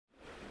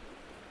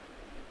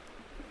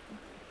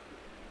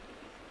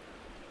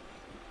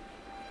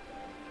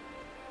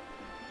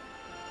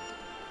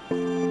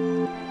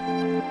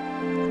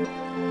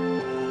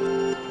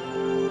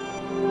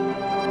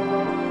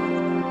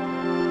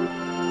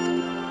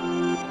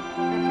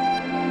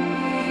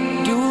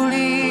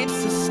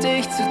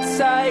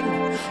zeigen,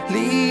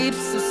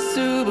 liebst es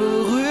zu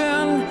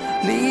berühren,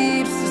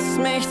 liebst es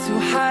mich zu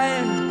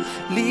heilen,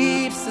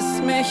 liebst es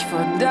mich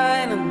vor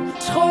deinem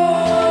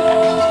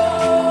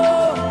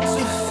Thron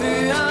zu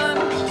führen.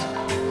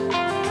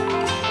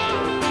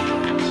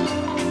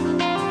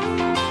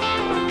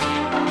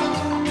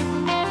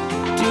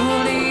 Du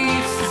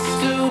liebst es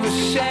zu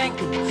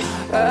beschenken,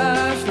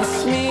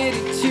 öffnest mir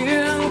die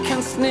Türen,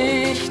 kannst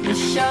nicht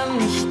an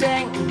mich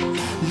denken,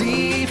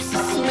 liebst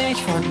es mich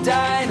vor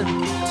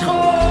deinem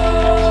Thron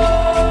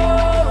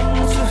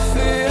zu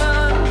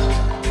führen.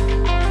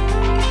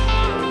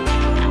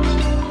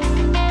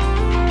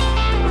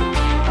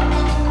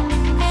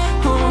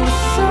 Und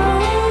es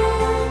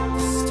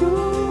zeigst du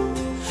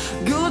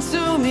gut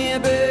zu mir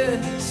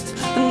bist,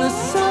 und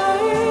es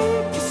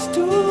zeigst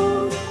du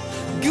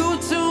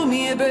gut zu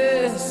mir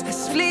bist.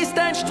 Es fließt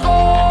ein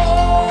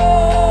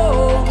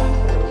Strom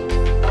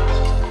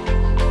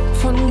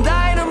von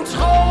deinem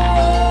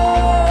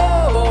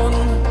Thron.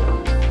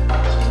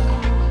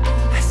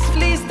 Es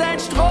fließt ein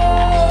Strom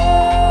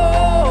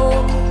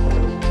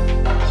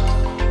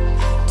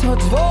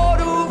dort, wo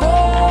du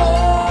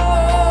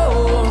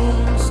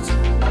wohnst.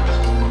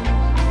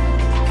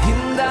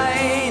 In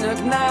deiner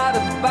Gnade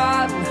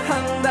baden,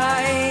 an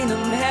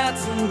deinem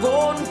Herzen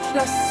wohnen.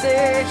 Lass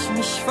ich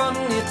mich von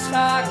dir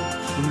tragen,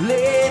 du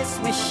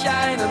lädst mich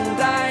ein an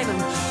deinem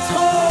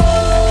Thron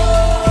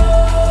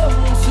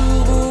zu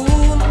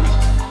ruhen.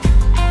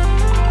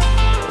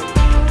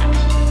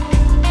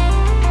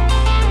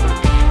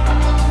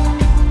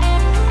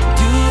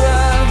 Du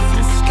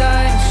öffnest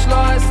deine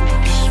Schleusen,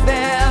 ich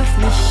werf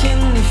mich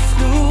in die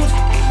Flut,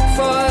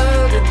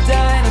 folge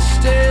deiner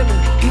Stimme,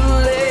 du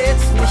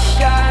lädst mich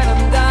ein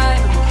an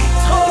deinem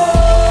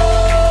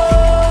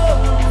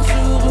Thron zu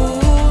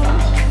ruhen.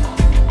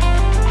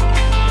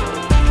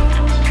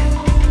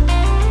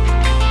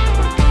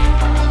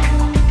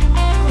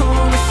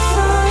 Und es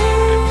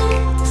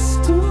zeigt, dass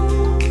du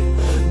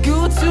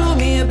gut zu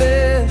mir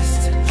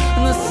bist,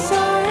 und es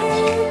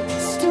zeigt,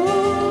 dass du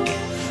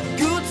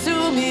gut zu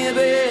mir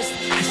bist.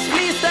 Es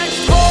fließt ein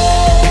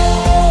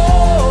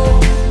Strom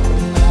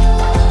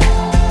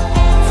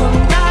von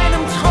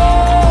deinem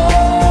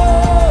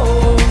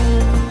Thron.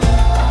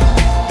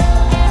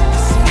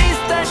 Es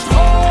fließt ein Strom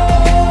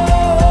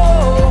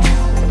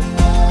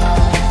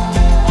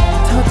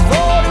dort,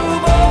 wo du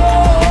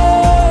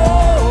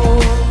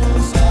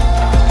wohnst.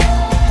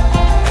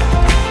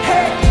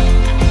 Hey!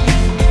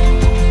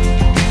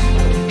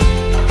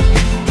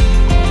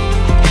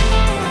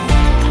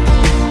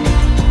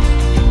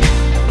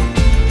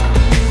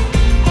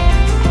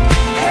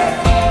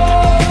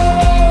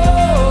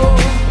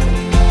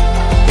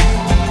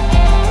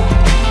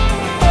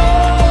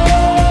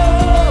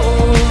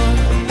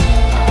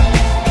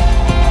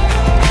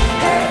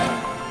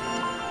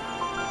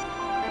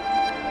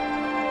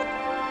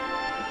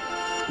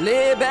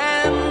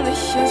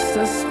 Lebendig ist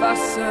das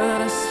Wasser,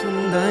 das von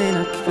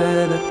deiner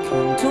Quelle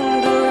kommt,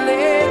 und du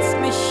lädst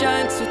mich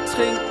ein zu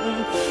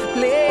trinken,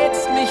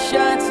 lädst mich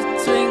ein zu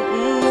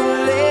trinken, du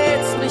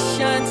lädst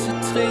mich ein zu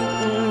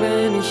trinken,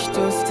 wenn ich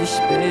durstig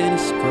bin,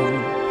 ich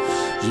komm,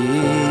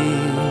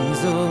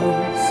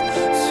 Jesus,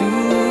 zu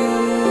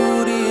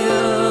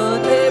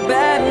dir.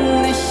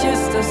 Lebendig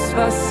ist das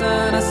Wasser,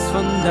 das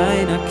von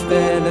deiner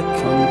Quelle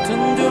kommt,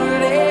 und du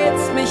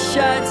lädst mich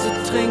ein zu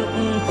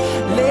trinken,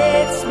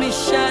 lädst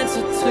mich ein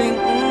zu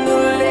trinken, du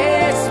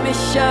lädst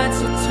mich ein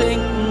zu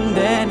trinken,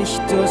 wenn ich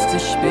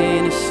durstig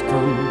bin, ich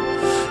komm,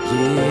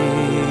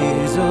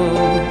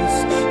 Jesus,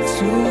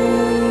 zu